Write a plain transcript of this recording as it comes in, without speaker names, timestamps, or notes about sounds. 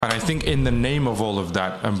And I think in the name of all of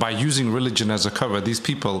that, and by using religion as a cover, these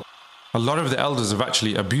people, a lot of the elders have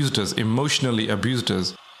actually abused us, emotionally abused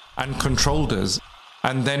us, and controlled us.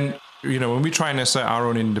 And then, when we try and assert our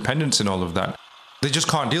own independence in all of that, they just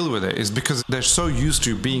can't deal with it. It's because they're so used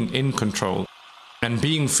to being in control and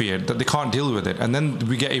being feared that they can't deal with it. And then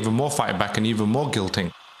we get even more fight back and even more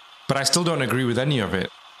guilting. But I still don't agree with any of it.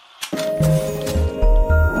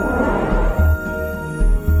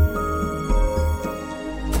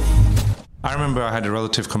 I remember I had a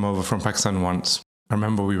relative come over from Pakistan once. I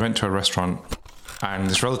remember we went to a restaurant, and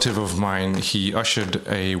this relative of mine, he ushered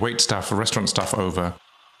a restaurant staff over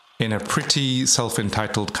in a pretty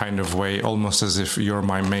self-entitled kind of way, almost as if you're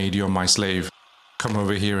my maid, you're my slave. Come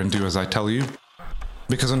over here and do as I tell you.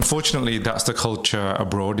 Because unfortunately, that's the culture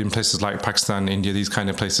abroad in places like Pakistan, India, these kind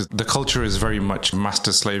of places. The culture is very much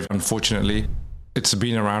master-slave, unfortunately. It's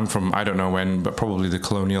been around from I don't know when, but probably the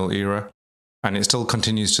colonial era. And it still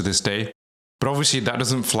continues to this day. But obviously that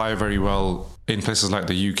doesn't fly very well in places like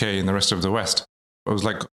the UK and the rest of the West. I was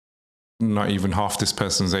like not even half this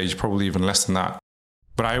person's age, probably even less than that.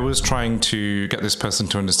 But I was trying to get this person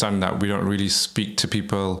to understand that we don't really speak to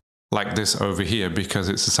people like this over here because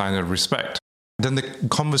it's a sign of respect. Then the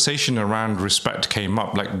conversation around respect came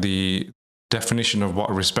up, like the definition of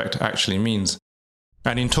what respect actually means.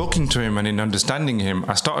 And in talking to him and in understanding him,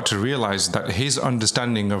 I started to realize that his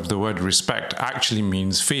understanding of the word respect actually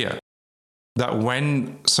means fear. That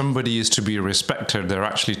when somebody is to be respected, they're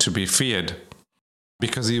actually to be feared.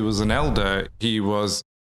 Because he was an elder, he was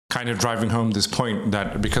kind of driving home this point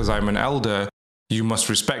that because I'm an elder, you must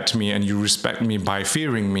respect me, and you respect me by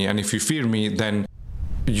fearing me. And if you fear me, then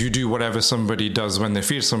you do whatever somebody does when they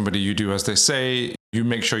fear somebody, you do as they say. You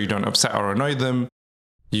make sure you don't upset or annoy them.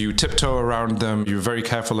 You tiptoe around them. You're very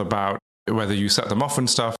careful about whether you set them off and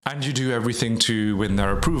stuff, and you do everything to win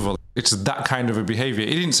their approval. It's that kind of a behavior.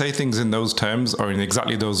 He didn't say things in those terms or in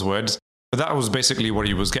exactly those words, but that was basically what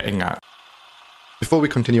he was getting at. Before we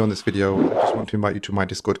continue on this video, I just want to invite you to my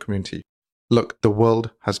Discord community. Look, the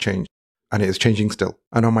world has changed, and it is changing still.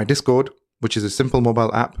 And on my Discord, which is a simple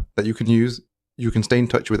mobile app that you can use, you can stay in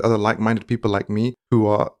touch with other like-minded people like me who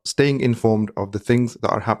are staying informed of the things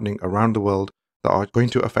that are happening around the world that are going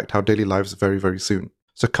to affect our daily lives very, very soon.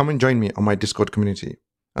 So come and join me on my Discord community,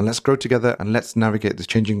 and let's grow together and let's navigate this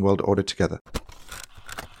changing world order together.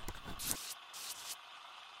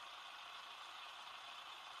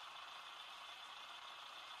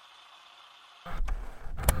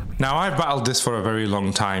 Now, I've battled this for a very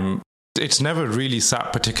long time. It's never really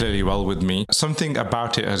sat particularly well with me. Something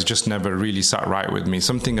about it has just never really sat right with me.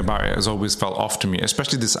 Something about it has always felt off to me,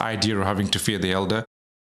 especially this idea of having to fear the elder.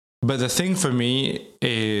 But the thing for me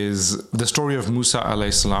is the story of Musa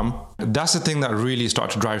alayhi salam. That's the thing that really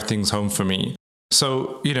started to drive things home for me.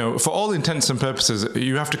 So, for all intents and purposes,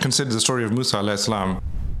 you have to consider the story of Musa alayhi salam.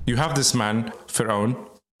 You have this man, Fir'aun,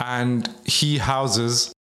 and he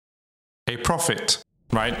houses a prophet,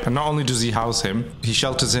 right? And not only does he house him, he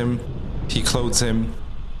shelters him, he clothes him,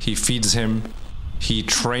 he feeds him, he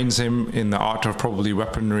trains him in the art of probably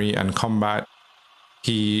weaponry and combat.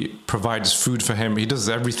 He provides food for him. He does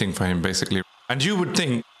everything for him, basically. And you would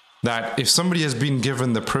think that if somebody has been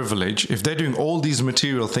given the privilege, if they're doing all these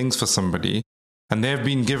material things for somebody, and they've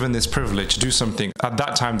been given this privilege to do something, at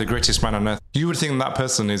that time, the greatest man on earth, you would think that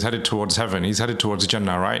person is headed towards heaven. He's headed towards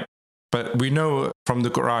Jannah, right? But we know from the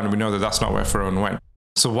Quran, we know that that's not where Fir'aun went.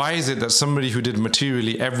 So why is it that somebody who did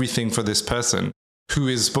materially everything for this person, who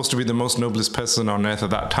is supposed to be the most noblest person on earth at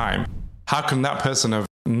that time, how can that person have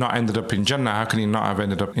not ended up in Jannah? How can he not have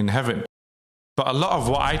ended up in heaven? But a lot of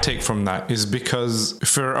what I take from that is because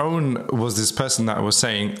Fir'aun was this person that was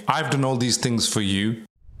saying, I've done all these things for you,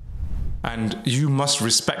 and you must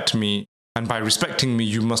respect me. And by respecting me,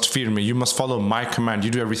 you must fear me. You must follow my command.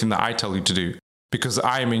 You do everything that I tell you to do, because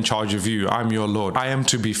I am in charge of you. I'm your Lord. I am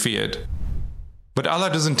to be feared. But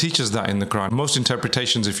Allah doesn't teach us that in the Quran. Most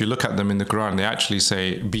interpretations, if you look at them in the Quran, they actually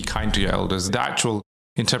say, be kind to your elders. The actual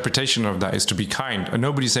interpretation of that is to be kind. And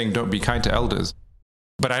nobody's saying don't be kind to elders.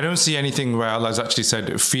 But I don't see anything where Allah has actually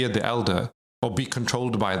said fear the elder, or be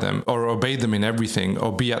controlled by them, or obey them in everything,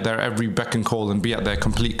 or be at their every beck and call and be at their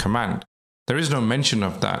complete command. There is no mention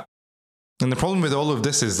of that. And the problem with all of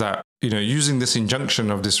this is that, using this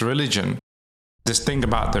injunction of this religion, this thing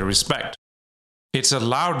about the respect, it's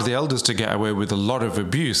allowed the elders to get away with a lot of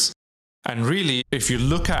abuse. And really, if you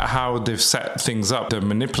look at how they've set things up, the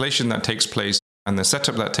manipulation that takes place and the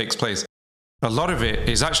setup that takes place, a lot of it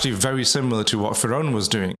is actually very similar to what Fir'aun was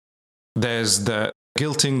doing. There's the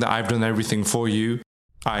guilting that I've done everything for you.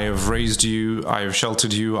 I have raised you. I have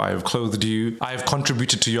sheltered you. I have clothed you. I have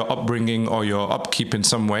contributed to your upbringing or your upkeep in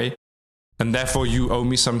some way. and therefore you owe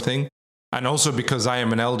me something. And also because I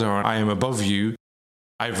am an elder or I am above you,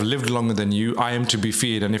 I've lived longer than you, I am to be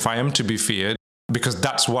feared. And if I am to be feared, because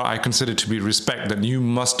that's what I consider to be respect, then you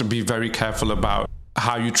must be very careful about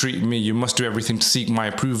how you treat me. You must do everything to seek my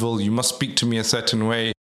approval. You must speak to me a certain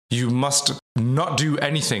way. You must not do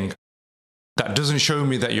anything that doesn't show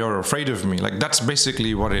me that you're afraid of me. Like, that's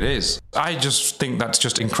basically what it is. I just think that's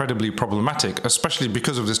just incredibly problematic, especially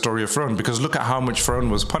because of the story of Pharaoh, because look at how much Pharaoh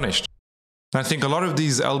was punished. And I think a lot of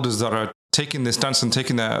these elders that are taking this stance and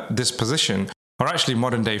taking this position are actually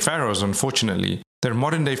modern day pharaohs, unfortunately. They're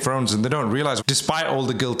modern day pharaohs, and they don't realize, despite all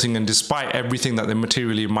the guilting and despite everything that they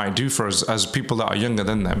materially might do for us as people that are younger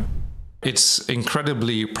than them, it's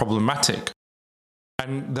incredibly problematic.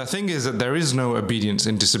 And the thing is that there is no obedience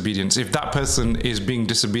in disobedience. If that person is being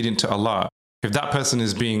disobedient to Allah, if that person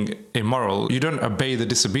is being immoral, you don't obey the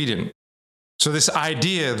disobedient. So this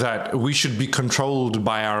idea that we should be controlled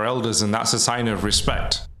by our elders and that's a sign of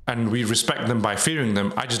respect, and we respect them by fearing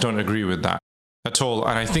them, I just don't agree with that at all.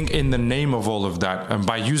 And I think in the name of all of that, and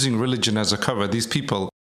by using religion as a cover, these people,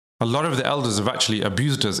 a lot of the elders have actually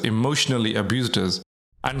abused us, emotionally abused us,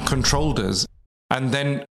 and controlled us. And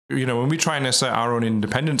then, when we try and assert our own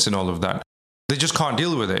independence in all of that, they just can't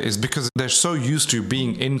deal with it. It's because they're so used to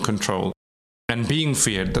being in control and being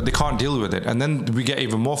feared that they can't deal with it. And then we get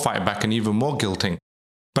even more fight back and even more guilting.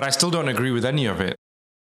 But I still don't agree with any of it.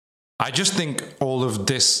 I just think all of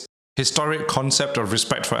this historic concept of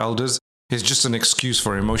respect for elders is just an excuse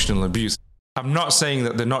for emotional abuse. I'm not saying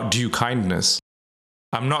that they're not due kindness.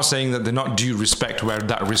 I'm not saying that they're not due respect where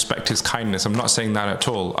that respect is kindness. I'm not saying that at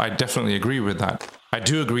all. I definitely agree with that. I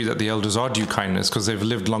do agree that the elders are due kindness because they've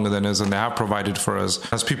lived longer than us and they have provided for us.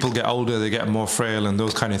 As people get older, they get more frail and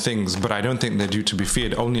those kind of things. But I don't think they're due to be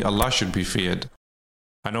feared. Only Allah should be feared.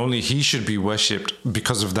 And only He should be worshipped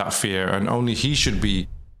because of that fear. And only He should be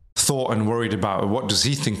thought and worried about what does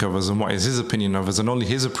He think of us and what is His opinion of us. And only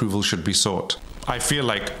His approval should be sought. I feel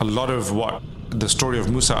like a lot of what the story of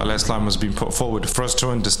Musa alayhi salam has been put forward for us to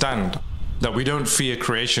understand that we don't fear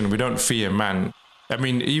creation, we don't fear man. I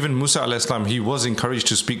mean, even Musa alayhi salam, he was encouraged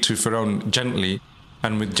to speak to Pharaoh gently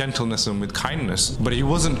and with gentleness and with kindness, but he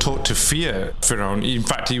wasn't taught to fear Pharaoh. In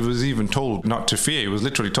fact, he was even told not to fear. He was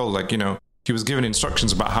literally told, he was given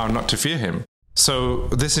instructions about how not to fear him. So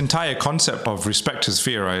this entire concept of respect as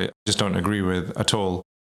fear, I just don't agree with at all.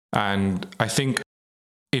 And I think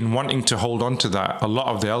in wanting to hold on to that, a lot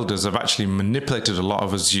of the elders have actually manipulated a lot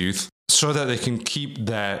of us youth so that they can keep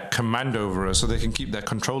their command over us, so they can keep their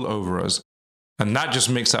control over us. And that just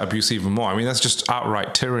makes that abuse even more. I mean, that's just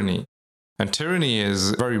outright tyranny. And tyranny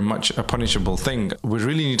is very much a punishable thing. We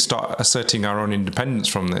really need to start asserting our own independence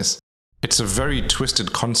from this. It's a very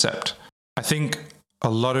twisted concept. I think a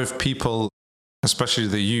lot of people, especially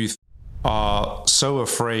the youth, are so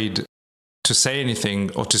afraid to say anything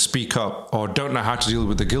or to speak up or don't know how to deal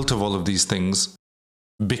with the guilt of all of these things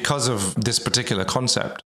because of this particular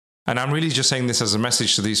concept. And I'm really just saying this as a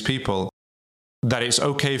message to these people that it's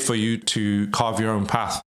okay for you to carve your own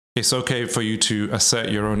path. It's okay for you to assert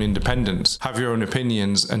your own independence, have your own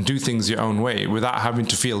opinions and do things your own way without having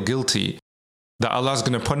to feel guilty that Allah's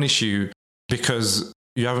going to punish you because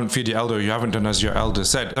you haven't feared your elder, you haven't done as your elder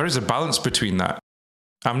said. There is a balance between that.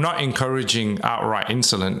 I'm not encouraging outright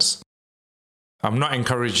insolence. I'm not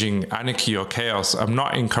encouraging anarchy or chaos. I'm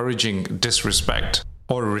not encouraging disrespect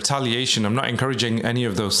or retaliation. I'm not encouraging any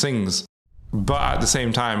of those things. But at the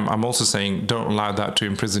same time, I'm also saying don't allow that to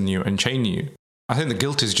imprison you and chain you. I think the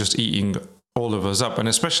guilt is just eating all of us up. And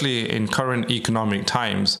especially in current economic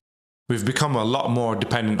times, we've become a lot more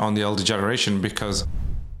dependent on the elder generation because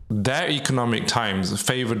their economic times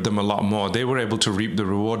favored them a lot more. They were able to reap the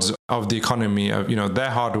rewards of the economy. Their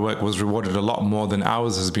hard work was rewarded a lot more than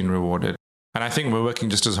ours has been rewarded. And I think we're working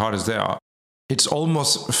just as hard as they are. It's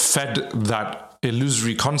almost fed that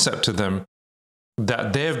illusory concept to them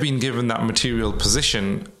that they've been given that material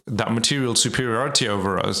position, that material superiority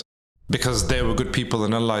over us because they were good people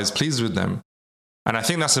and Allah is pleased with them. And I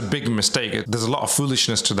think that's a big mistake. There's a lot of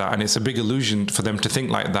foolishness to that and it's a big illusion for them to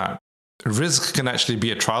think like that. Rizq can actually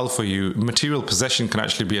be a trial for you. Material possession can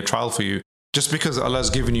actually be a trial for you. Just because Allah has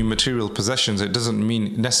given you material possessions, it doesn't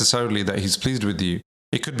mean necessarily that He's pleased with you.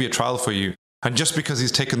 It could be a trial for you. And just because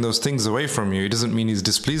He's taken those things away from you, it doesn't mean He's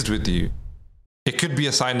displeased with you. It could be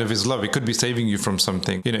a sign of His love. It could be saving you from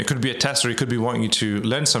something. It could be a test or it could be wanting you to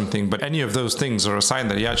learn something. But any of those things are a sign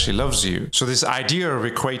that He actually loves you. So this idea of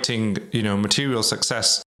equating, material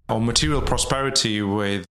success or material prosperity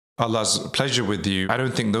with Allah's pleasure with you, I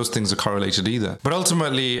don't think those things are correlated either. But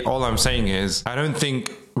ultimately, all I'm saying is, I don't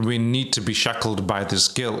think we need to be shackled by this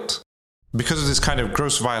guilt. Because of this kind of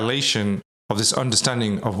gross violation of this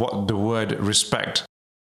understanding of what the word respect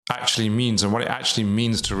actually means and what it actually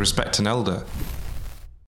means to respect an elder.